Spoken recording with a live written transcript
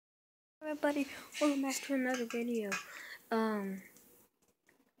everybody, welcome back to another video. I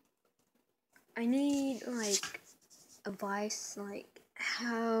need like advice, like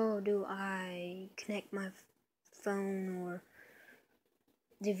how do I connect my phone or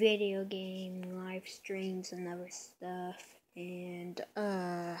the video game live streams and other stuff. And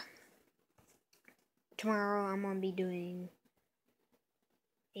tomorrow I'm gonna be doing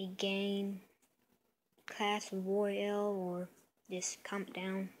a game, Clash Royale, or just comment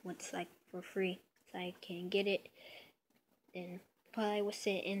down what's like for free so I can get it, then play with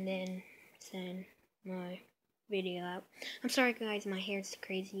it, and then send my video out. I'm sorry guys, my hair's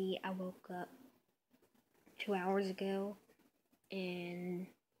crazy. I woke up 2 hours ago and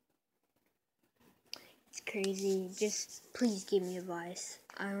it's crazy. Just please give me advice.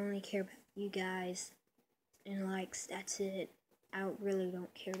 I only care about you guys and likes, that's it. I really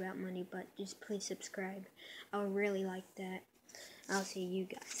don't care about money, but just please subscribe. I would really like that. I'll see you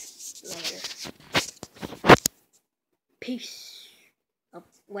guys later. Peace. Oh,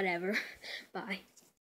 whatever. Bye.